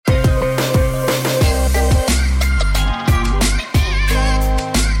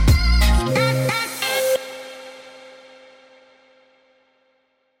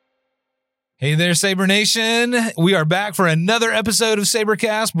Hey there, Saber Nation. We are back for another episode of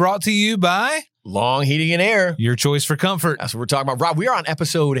Sabercast brought to you by Long Heating and Air. Your choice for comfort. That's what we're talking about. Rob, we are on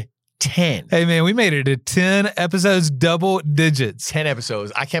episode 10. Hey, man, we made it to 10 episodes, double digits. 10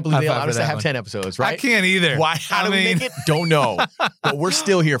 episodes. I can't believe they allowed us to have 10 episodes, right? I can't either. Why? How do we make it? Don't know. But we're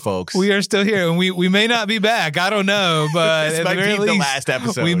still here, folks. We are still here, and we may not be back. I don't know, but this at might the very be least, the last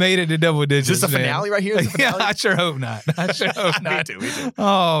episode. We made it to double digits. Is this the finale right here? Yeah, I sure hope not. I sure hope not. Me too.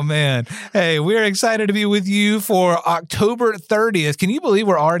 Oh, man. Hey, we're excited to be with you for October 30th. Can you believe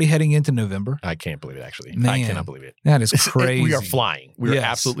we're already heading into November? I can't believe it, actually. Man, I cannot believe it. That is crazy. We are flying. We are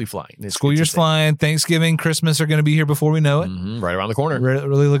absolutely flying. School year's flying. Thanksgiving, Christmas are going to be here before we know it. Mm-hmm. Right around the corner.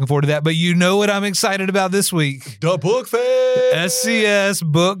 Really looking forward to that. But you know what I'm excited about this week? The Book Fair. SCS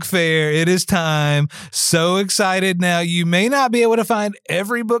Book Fair. It is time. So excited. Now, you may not be able to find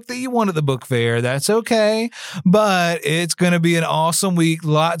every book that you want at the book fair. That's okay. But it's going to be an awesome week.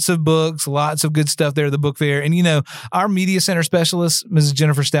 Lots of books, lots of good stuff there at the book fair. And, you know, our media center specialist, Mrs.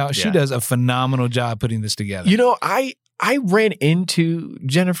 Jennifer Stout, she does a phenomenal job putting this together. You know, I ran into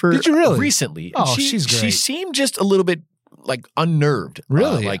Jennifer Did you really? recently. Oh, she's great. She seemed just a little bit like unnerved.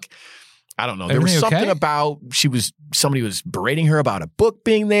 Really? Like, I don't know. There was something about somebody was berating her about a book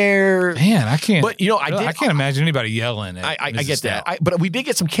being there. Man, I can't. But, you know, I can't imagine anybody yelling at I Mrs. get Stout. that. But we did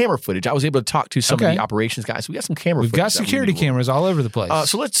get some camera footage. I was able to talk to some of the operations guys. We got some camera footage. We've got security cameras all over the place.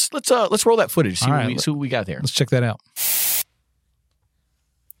 So let's roll that footage. See what we got there. Let's check that out.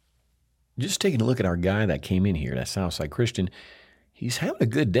 Just taking a look at our guy that came in here, that Southside Christian, he's having a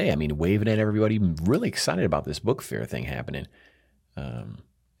good day. I mean, waving at everybody, really excited about this book fair thing happening.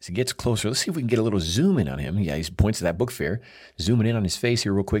 As he gets closer, let's see if we can get a little zoom in on him. Yeah, he points to that book fair, zooming in on his face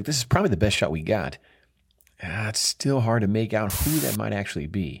here real quick. This is probably the best shot we got. It's still hard to make out who that might actually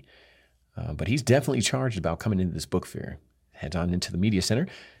be. But he's definitely charged about coming into this book fair. Heads on into the media center.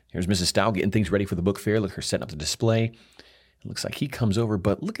 Here's Mrs. Stout getting things ready for the book fair. Look, her setting up the display. It looks like he comes over,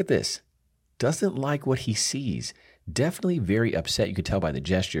 but look at this. Doesn't like what he sees. Definitely very upset. You could tell by the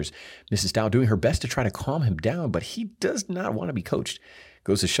gestures. Mrs. Stout doing her best to try to calm him down, but he does not want to be coached.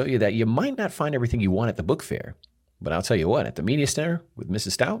 Goes to show you that you might not find everything you want at the book fair. But I'll tell you what, at the media center with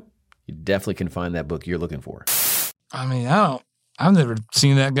Mrs. Stout, you definitely can find that book you're looking for. I mean, I've never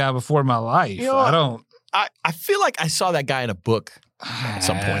seen that guy before in my life. You know, I feel like I saw that guy in a book at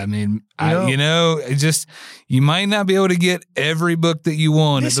some point. I mean, you might not be able to get every book that you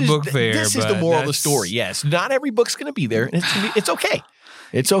want at the book fair. This is the moral of the story. Yes, not every book's going to be there. It's okay.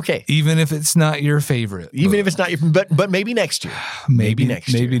 It's okay. Even if it's not your favorite. Even if it's not your, but maybe next year. Maybe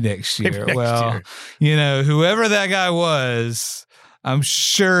next year. Well, you know, whoever that guy was, I'm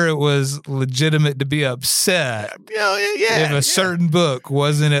sure it was legitimate to be upset if a certain book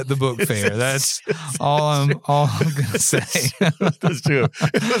wasn't at the book fair. That's all I'm going to say. That's true.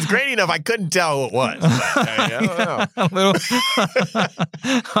 It was great enough I couldn't tell who it was. I don't know.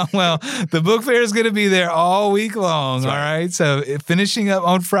 Well, the book fair is going to be there all week long, all right? So finishing up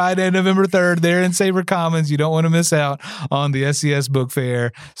on Friday, November 3rd, there in Sabre Commons. You don't want to miss out on the SCS Book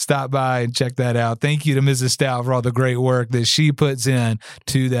Fair. Stop by and check that out. Thank you to Mrs. Stout for all the great work that she puts in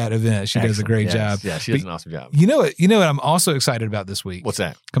to that event. She does a great job. Yeah, she does an awesome job. You know what I'm also excited about this week? What's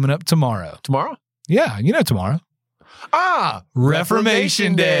that? Coming up tomorrow. Tomorrow? Yeah, tomorrow.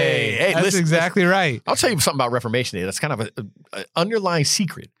 Reformation Day. Hey, that's exactly right. I'll tell you something about Reformation Day. That's kind of an underlying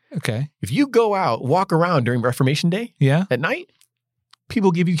secret. Okay. If you go out, walk around during Reformation Day at night,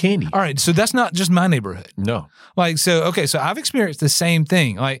 people give you candy. All right, so that's not just my neighborhood. No. So I've experienced the same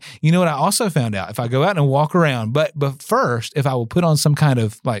thing. Like, you know what I also found out? If I go out and walk around, but first, if I will put on some kind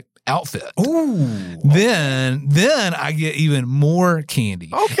of like outfit, then I get even more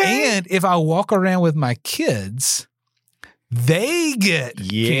candy. Okay. And if I walk around with my kids, they get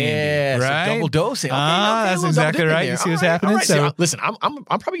candy, right? So double dosing. Okay, that's exactly right. You see what's happening? Right. So listen, I'm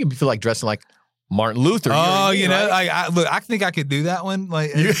probably gonna feel like dressing like Martin Luther. I think I could do that one.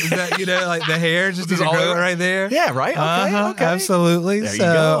 Like, is that, like the hair just all over right there. Yeah, right. Okay, absolutely. There you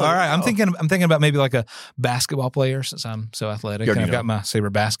go. All right, I'm thinking about maybe like a basketball player since I'm so athletic. And I've got my Sabre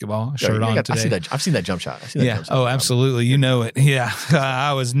basketball shirt on today. I've seen that jump shot. Oh, absolutely. You know it. Yeah,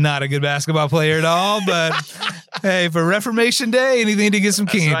 I was not a good basketball player at all, but hey, for Reformation Day, anything to get some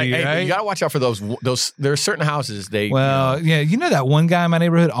candy, right? Hey, you got to watch out for those. There are certain houses. You know that one guy in my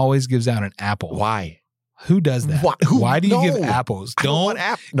neighborhood always gives out an apple. Why? Who does that? Why do you give apples? Don't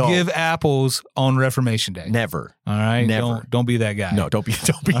give apples on Reformation Day. Never. All right? Never. Don't be that guy. No, don't be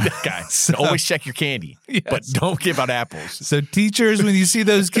that guy. So, always check your candy, but don't give out apples. So teachers, when you see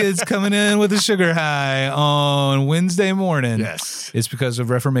those kids coming in with a sugar high on Wednesday morning, it's because of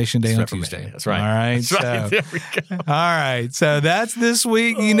Reformation Day on Tuesday. That's right. All right? That's right. There we go. All right. So that's this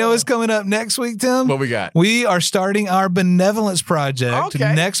week. You know what's coming up next week, Tim? What we got? We are starting our Benevolence Project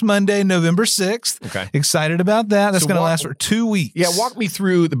next Monday, November 6th. Okay. Excited about that. That's going to last for 2 weeks. Yeah, walk me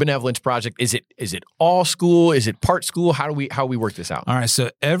through the Benevolence Project. Is it all school? Is it part school? How we work this out? All right, so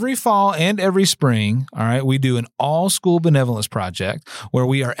every fall and every spring, all right, we do an all-school benevolence project where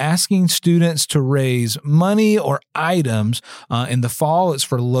we are asking students to raise money or items. In the fall, it's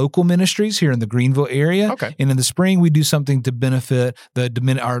for local ministries here in the Greenville area. Okay. And in the spring, we do something to benefit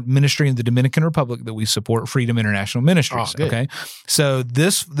our ministry in the Dominican Republic that we support, Freedom International Ministries. Okay, so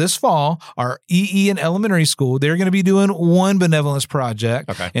this fall, our EE and elementary school, they're going to be doing one benevolence project.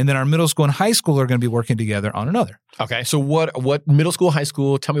 Okay. And then our middle school and high school are going to be working together on another. Okay. So what middle school, high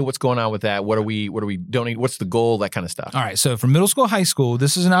school, tell me what's going on with that. What are we donating? What's the goal? That kind of stuff. All right. So for middle school, high school,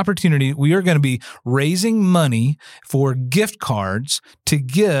 this is an opportunity. We are going to be raising money for gift cards to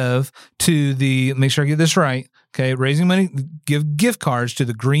give to make sure I get this right. Okay, raising money, give gift cards to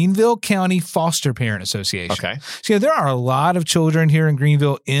the Greenville County Foster Parent Association. Okay. So there are a lot of children here in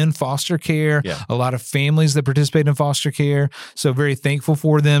Greenville in foster care, a lot of families that participate in foster care. So very thankful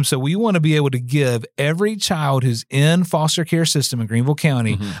for them. So we want to be able to give every child who's in foster care system in Greenville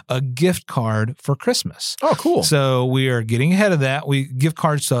County a gift card for Christmas. Oh, cool. So we are getting ahead of that. We give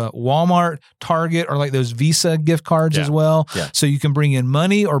cards to Walmart, Target, or like those Visa gift cards as well. Yeah. So you can bring in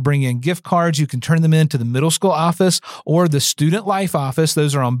money or bring in gift cards. You can turn them into the middle school office or the student life office.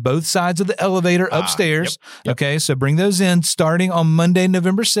 Those are on both sides of the elevator upstairs. Yep. Okay, so bring those in starting on Monday,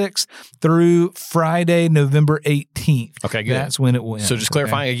 November 6th through Friday, November 18th. Okay, good. That's when it will end. So just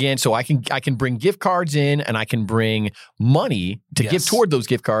clarifying again, so I can bring gift cards in and I can bring money to give toward those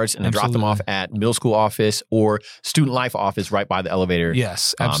gift cards and drop them off at middle school office or student life office right by the elevator.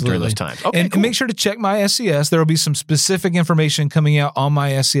 Yes, absolutely. During those times. Okay, and make sure to check My SCS. There will be some specific information coming out on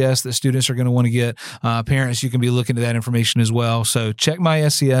My SCS that students are going to want to get. Parents, you can be looking at that information as well. So check My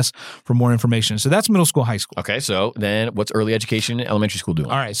SCS for more information. So that's middle school, high school. Okay, so then what's early education and elementary school doing?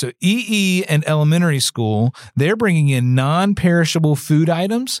 All right, so EE and elementary school, they're bringing in non-perishable food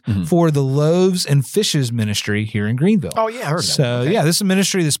items for the Loaves and Fishes ministry here in Greenville. Oh, yeah, I heard of that. So, yeah, this is a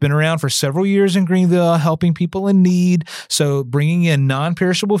ministry that's been around for several years in Greenville, helping people in need. So bringing in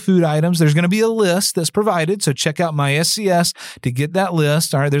non-perishable food items. There's going to be a list that's provided. So check out My SCS to get that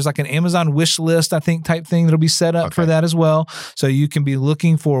list. All right, there's like an Amazon wish list, I think, type thing that'll be set up for that as well. So you can be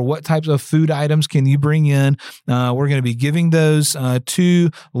looking for what types of food items can you bring in. We're going to be giving those to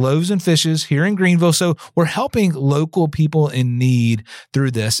Loaves and Fishes here in Greenville. So we're helping local people in need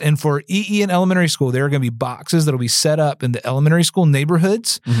through this. And for EE and elementary school, there are going to be boxes that'll be set up in the elementary school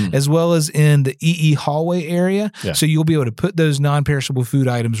neighborhoods as well as in the EE hallway area. Yeah. So you'll be able to put those non-perishable food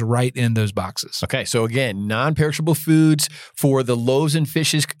items right in those boxes. Okay. So again, non-perishable foods for the Loaves and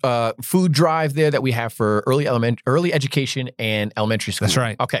Fishes food drive there that we have for early education and elementary school. That's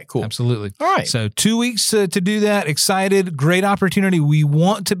right. Okay, cool. Absolutely. All right. So 2 weeks to do that. Excited. Great opportunity. We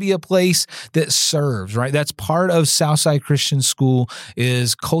want to be a place that serves, right? That's part of Southside Christian School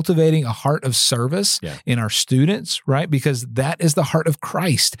is cultivating a heart of service in our students, right? Because that is the heart of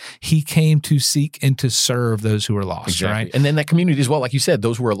Christ. He came to seek and to serve those who are lost, right? And then that community as well, like you said,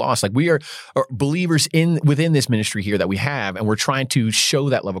 those who are lost. Like we are believers within this ministry here that we have, and we're trying to show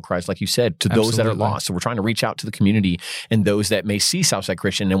that love of Christ, like you said, to those that are lost. So we're trying to reach out to the community and those that may see Southside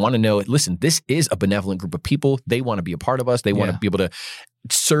Christian and want to know, listen, this is a benevolent group of people. They want to be a part of us. They want to be able to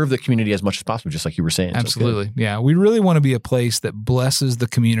serve the community as much as possible, just like you were saying. Absolutely. So yeah. We really want to be a place that blesses the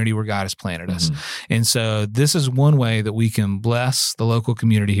community where God has planted us. And so this is one way that we can bless the local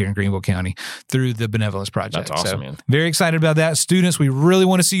community here in Greenville County through the Benevolence Project. That's awesome, man. Very excited about that. Students, we really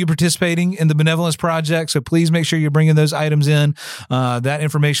want to see you participating in the Benevolence Project. So please make sure you're bringing those items in. That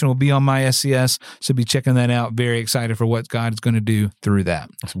information will be on My SCS. So be checking that out. Very excited for what God is going to do through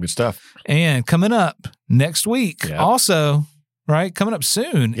that. Some good stuff. And coming up next week, also, right? Coming up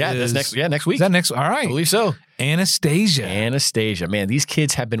soon. Yeah, that's next week. Is that next? All right. I believe so. Anastasia. Man, these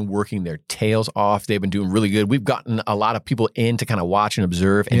kids have been working their tails off. They've been doing really good. We've gotten a lot of people in to kind of watch and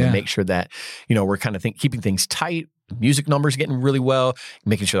observe and to make sure that, we're kind of keeping things tight, music numbers getting really well,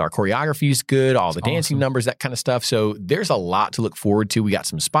 making sure our choreography is good, all the dancing numbers, that kind of stuff. So there's a lot to look forward to. We got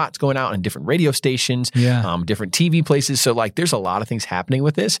some spots going out on different radio stations, different TV places. So like there's a lot of things happening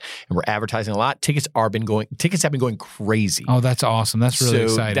with this, and we're advertising a lot. Tickets have been going crazy. Oh, that's awesome. That's really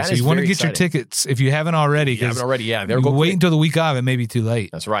exciting. So you want to get your tickets if you haven't already. Wait until the week of. It may be too late.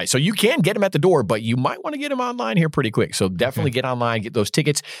 That's right. So you can get them at the door, but you might want to get them online here pretty quick. So definitely get online, get those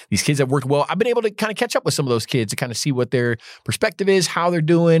tickets. These kids have worked well. I've been able to kind of catch up with some of those kids to kind of see what their perspective is, how they're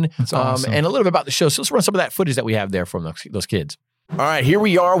doing, That's awesome. and a little bit about the show. So let's run some of that footage that we have there from those kids. All right, here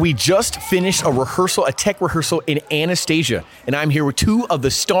we are. We just finished a tech rehearsal in Anastasia, and I'm here with two of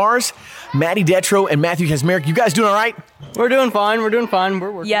the stars, Maddie Detro and Matthew Kasmerick. You guys doing all right? We're doing fine.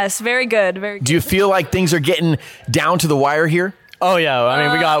 We're working. Yes, very good. Very good. Do you feel like things are getting down to the wire here? Oh, yeah. I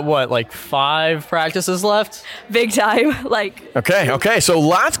mean, we got, 5 practices left? Big time. Okay. So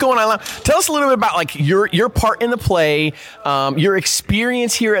lots going on. Tell us a little bit about, your part in the play, your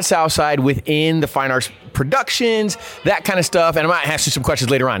experience here at Southside within the fine arts productions, that kind of stuff. And I might ask you some questions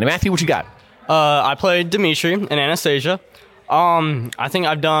later on. And Matthew, what you got? I played Dimitri in Anastasia. I think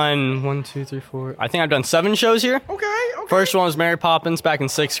I've done 1, 2, 3, 4. I think I've done 7 shows here. Okay. First one was Mary Poppins back in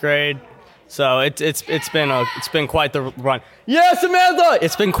 6th grade. So it's been quite the run. Yes, Samantha!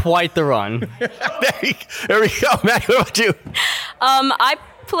 It's been quite the run. There we go. Matt, what about you? I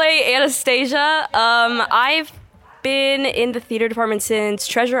play Anastasia. I've been in the theater department since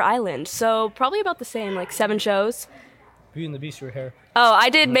Treasure Island, so probably about the same, 7 shows. Beauty and the Beast, your hair. Oh, I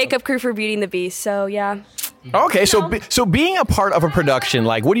did makeup crew for Beauty and the Beast, so yeah. Okay, so being a part of a production,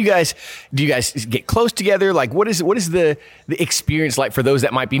 what do you guys get close together? What is the experience like for those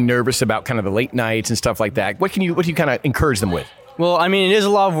that might be nervous about kind of the late nights and stuff like that? What do you kind of encourage them with? Well, I mean, it is a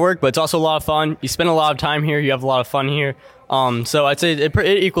lot of work, but it's also a lot of fun. You spend a lot of time here. You have a lot of fun here. So I'd say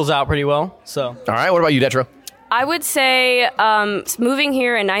it equals out pretty well. So. All right, what about you, Detro? I would say moving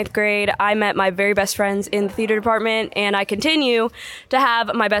here in 9th grade, I met my very best friends in the theater department, and I continue to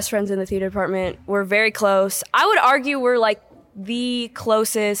have my best friends in the theater department. We're very close. I would argue we're the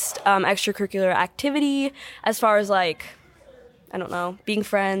closest extracurricular activity as far as I don't know, being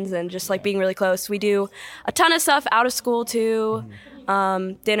friends and just being really close. We do a ton of stuff out of school too,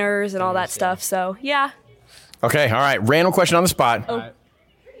 dinners and all that stuff. So yeah. Okay, all right. Random question on the spot. Oh.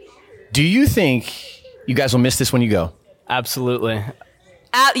 Do you think you guys will miss this when you go? Absolutely.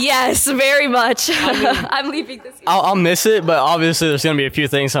 Yes, very much. I'm leaving this year. I'll miss it, but obviously there's going to be a few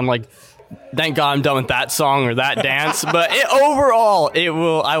things I'm thank God I'm done with that song or that dance. But overall,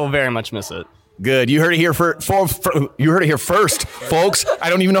 I will very much miss it. Good. You heard it here you heard it here first, folks.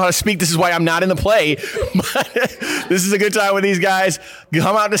 I don't even know how to speak. This is why I'm not in the play. This is a good time with these guys.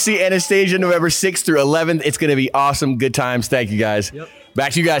 Come out to see Anastasia November 6th through 11th. It's going to be awesome. Good times. Thank you, guys. Yep.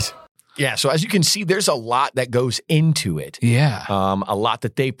 Back to you guys. Yeah, so as you can see, there's a lot that goes into it. Yeah. A lot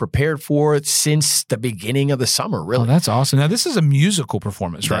that they prepared for since the beginning of the summer, really. Oh, that's awesome. Now, this is a musical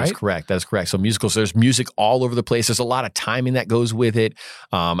performance, right? That's correct. So musicals, there's music all over the place. There's a lot of timing that goes with it.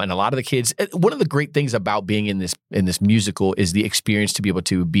 And a lot of the kids, one of the great things about being in this musical is the experience to be able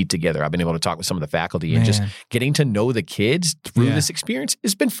to be together. I've been able to talk with some of the faculty and just getting to know the kids through this experience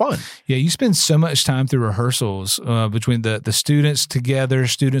has been fun. Yeah, you spend so much time through rehearsals between the students together,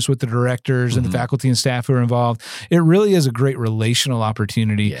 students with the directors and the faculty and staff who are involved. It really is a great relational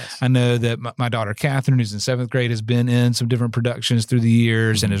opportunity. Yes. I know that my daughter Catherine, who's in 7th grade, has been in some different productions through the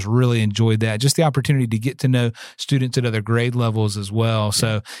years and has really enjoyed that. Just the opportunity to get to know students at other grade levels as well. Yeah.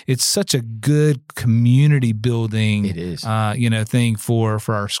 So it's such a good community building thing for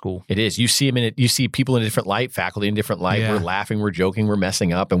our school. It is. You see them in it. You see people in a different light, faculty in a different light. Yeah. We're laughing, we're joking, we're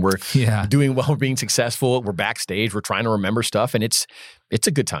messing up, and we're doing well, we're being successful. We're backstage, we're trying to remember stuff, and it's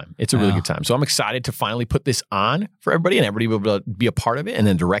a good time. It's a really good time. So I'm excited to finally put this on for everybody and everybody will be able to be a part of it. And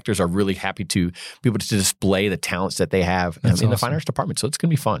then directors are really happy to be able to display the talents that they have in the fine arts department. So it's going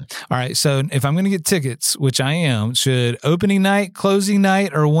to be fun. All right. So if I'm going to get tickets, which I am, should opening night, closing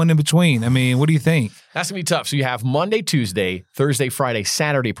night, or one in between? I mean, what do you think? That's going to be tough. So you have Monday, Tuesday, Thursday, Friday,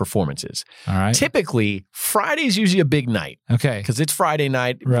 Saturday performances. All right. Typically, Friday is usually a big night. Okay. Because it's Friday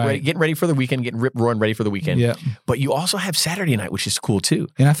night, getting ready for the weekend, getting rip-roaring ready for the weekend. Yeah. But you also have Saturday night, which is cool too.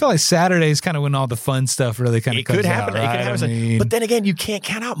 And I feel like Saturday is kind of when all the fun stuff really kind of comes out. Right? It could happen. But then again, you can't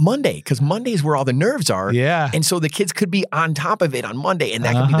count out Monday because Monday is where all the nerves are. Yeah. And so the kids could be on top of it on Monday, and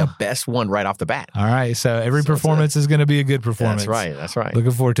that could be the best one right off the bat. All right. So every performance is going to be a good performance. That's right.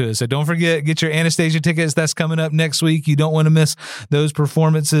 Looking forward to it. So don't forget, get your Anastasia tickets. That's coming up next week. You don't want to miss those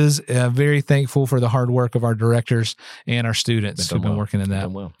performances. Very thankful for the hard work of our directors and our students who've been working in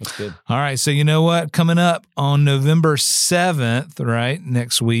that. Well. That's good. All right. So you know what? Coming up on November 7th, right,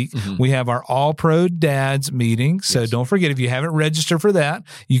 next week, we have our All-Pro Dads meeting. So don't forget, if you haven't registered for that,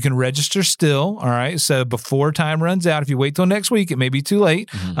 you can register still. All right. So before time runs out, if you wait till next week, it may be too late.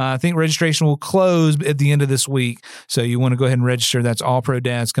 I think registration will close at the end of this week. So you want to go ahead and register. That's All-Pro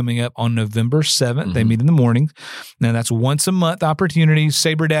Dads coming up on November 7th. They meet in the morning. Now that's once a month opportunity.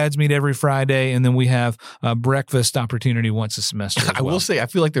 Sabre Dads meet every Friday. And then we have a breakfast opportunity once a semester. I will say, I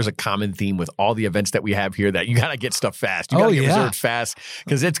feel like there's a common theme with all the events that we have here that you got to get stuff fast. You got to get reserved fast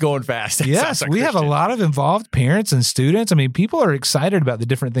because it's going fast. Yes, we have a lot of involved parents and students. I mean, people are excited about the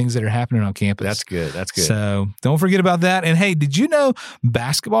different things that are happening on campus. That's good. That's good. So don't forget about that. And hey, did you know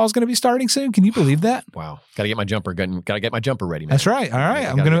basketball is going to be starting soon? Can you believe that? Wow. Got to get my jumper. Got to get my jumper ready, man. That's right. All right.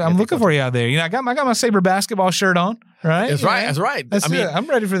 I'm looking for you out there. You know, I got my Sabre basketball shirt on. Right? That's right. That's right. I'm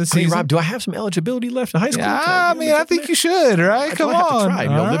ready for the season. Rob, do I have some eligibility left in high school? I think you should, right? Come on.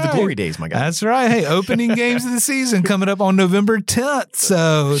 Live the glory days, my guy. That's right. Hey, opening games of the season coming up on November 10th.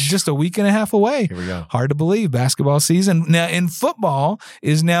 So just a week and a half away. Here we go. Hard to believe, basketball season. Now, in football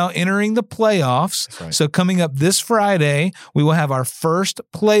is now entering the playoffs. That's right. So coming up this Friday, we will have our first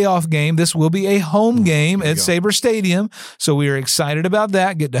playoff game. This will be a home game at Sabre Stadium. So we are excited about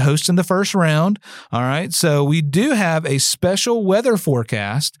that. Get to host in the first round. All right. So we do have a special weather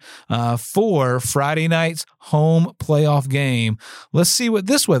forecast for Friday night's home playoff game. Let's see what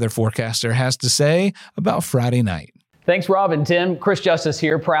this weather forecaster has to say about Friday night. Thanks, Rob and Tim. Chris Justice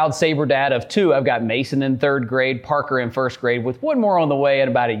here, proud Sabre dad of two. I've got Mason in third grade, Parker in first grade, with one more on the way in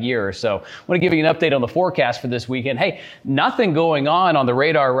about a year or so. I want to give you an update on the forecast for this weekend. Hey, nothing going on the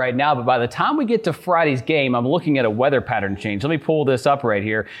radar right now, but by the time we get to Friday's game, I'm looking at a weather pattern change. Let me pull this up right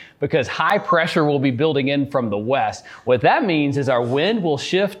here because high pressure will be building in from the west. What that means is our wind will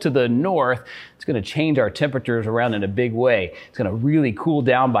shift to the north. It's going to change our temperatures around in a big way. It's going to really cool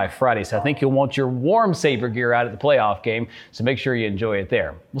down by Friday. So I think you'll want your warm Sabre gear out at the playoff game. So make sure you enjoy it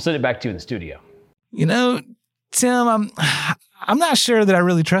there. We'll send it back to you in the studio. You know, Tim, I'm not sure that I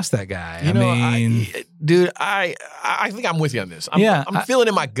really trust that guy. I think I'm with you on this. I'm feeling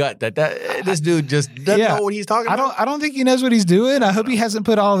in my gut that this dude just doesn't know what he's talking about. I don't think he knows what he's doing. I hope he hasn't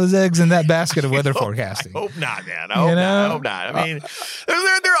put all of his eggs in that basket of weather forecasting. I hope not, man. I hope not. I mean, there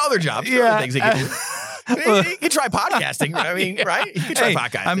are other jobs. There are other things he can do. He can try podcasting. I mean, right? He can try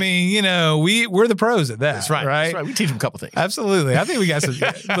podcasting. I mean, you know, we're the pros at that. That's right. That's right. We teach him a couple things. Absolutely. I think we got some.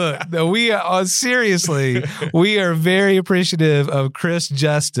 Look, we are seriously, we are very appreciative of Chris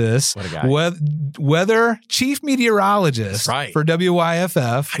Justice, what a guy. Weather chief meteorologist for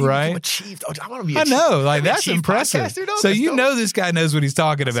WYFF. Right? I want to be. I know, like that's impressive. So you know this guy knows what he's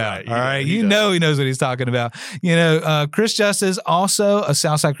talking about. All right, you know he knows what he's talking about. You know, Chris Justice also a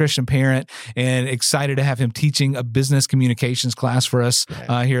Southside Christian parent and excited to have him teaching a business communications class for us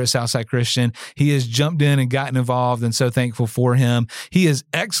here at Southside Christian. He has jumped in and gotten involved, and so thankful for him. He is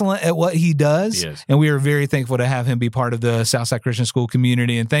excellent at what he does, and we are very thankful to have him be part of the Southside Christian School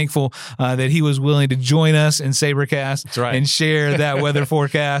community, and thankful that he was willing to join us in SabreCast and share that weather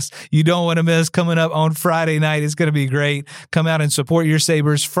forecast. You don't want to miss coming up on Friday night. It's going to be great. Come out and support your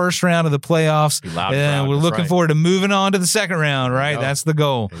Sabres. First round of the playoffs, and we're looking forward to moving on to the second round. Right, that's the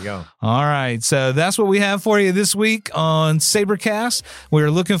goal. There you go. All right, so that's what we have for you this week on SabreCast.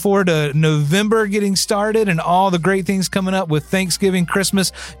 We're looking forward to November getting started and all the great things coming up with Thanksgiving,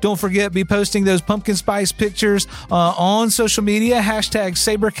 Christmas. Don't forget, be posting those pumpkin spice pictures on social media,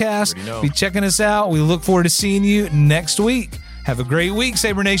 #SabreCast. Be checking us out. We look forward to seeing you next week. Have a great week,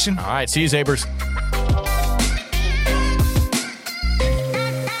 Sabre Nation. All right, see you, Sabres.